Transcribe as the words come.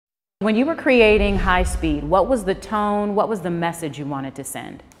When you were creating High Speed, what was the tone, what was the message you wanted to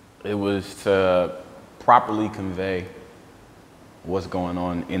send? It was to properly convey what's going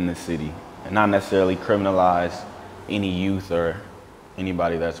on in the city and not necessarily criminalize any youth or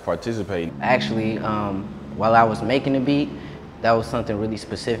anybody that's participating. Actually, while I was making the beat, that was something really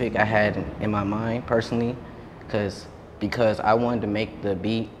specific I had in my mind personally, because I wanted to make the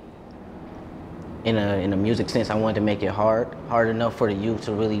beat in a music sense. I wanted to make it hard enough for the youth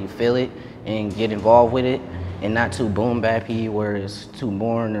to really feel it and get involved with it, and not too boom bappy where it's too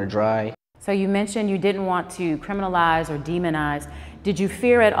boring or dry. So you mentioned you didn't want to criminalize or demonize. Did you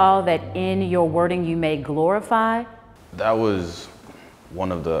fear at all that in your wording you may glorify? That was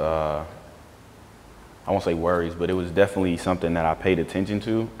one of the, I won't say worries, but it was definitely something that I paid attention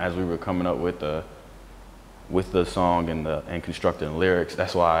to as we were coming up with the song and constructing the lyrics.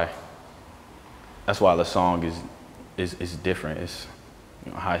 That's why the song is different. It's,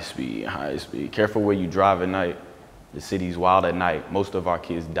 you know, high speed, high speed. Careful where you drive at night. The city's wild at night. Most of our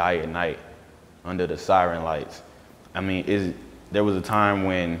kids die at night under the siren lights. I mean, there was a time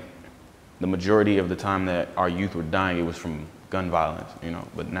when the majority of the time that our youth were dying, it was from gun violence, you know,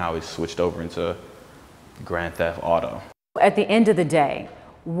 but now it's switched over into Grand Theft Auto. At the end of the day,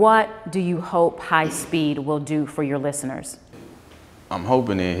 what do you hope High Speed will do for your listeners? I'm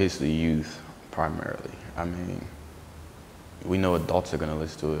hoping it hits the youth primarily. I mean, we know adults are gonna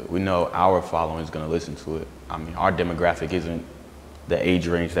listen to it. We know our following is gonna listen to it. I mean, our demographic isn't the age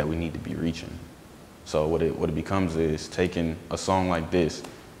range that we need to be reaching. So what it becomes is taking a song like this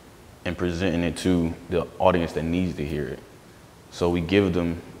and presenting it to the audience that needs to hear it. So we give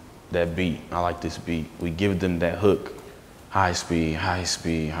them that beat. I like this beat. We give them that hook. High speed, high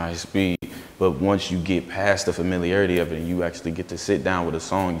speed, high speed. But once you get past the familiarity of it and you actually get to sit down with a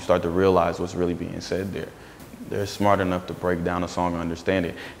song, you start to realize what's really being said there. They're smart enough to break down a song and understand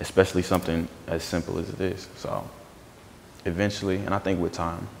it, especially something as simple as this. So eventually, and I think with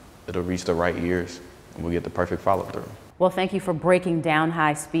time, it'll reach the right ears and we'll get the perfect follow through. Well, thank you for breaking down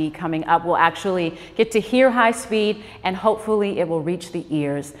High Speed. Coming up, we'll actually get to hear High Speed, and hopefully it will reach the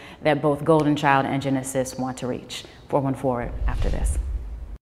ears that both Golden Child and Genesis want to reach. 414 after this.